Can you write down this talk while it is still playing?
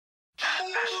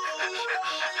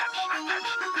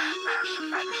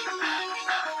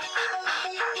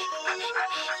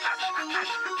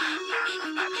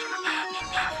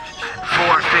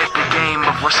Forfeit the game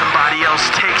before somebody else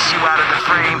takes you out of the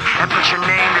frame and put your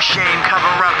name to shame,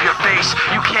 cover up your face.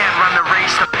 You can't run the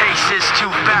race, the pace is too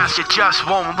fast, it just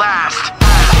won't last.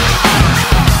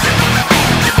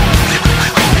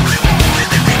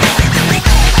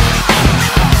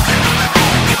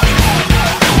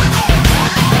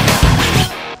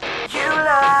 You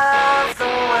love the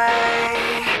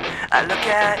way I look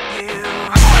at you.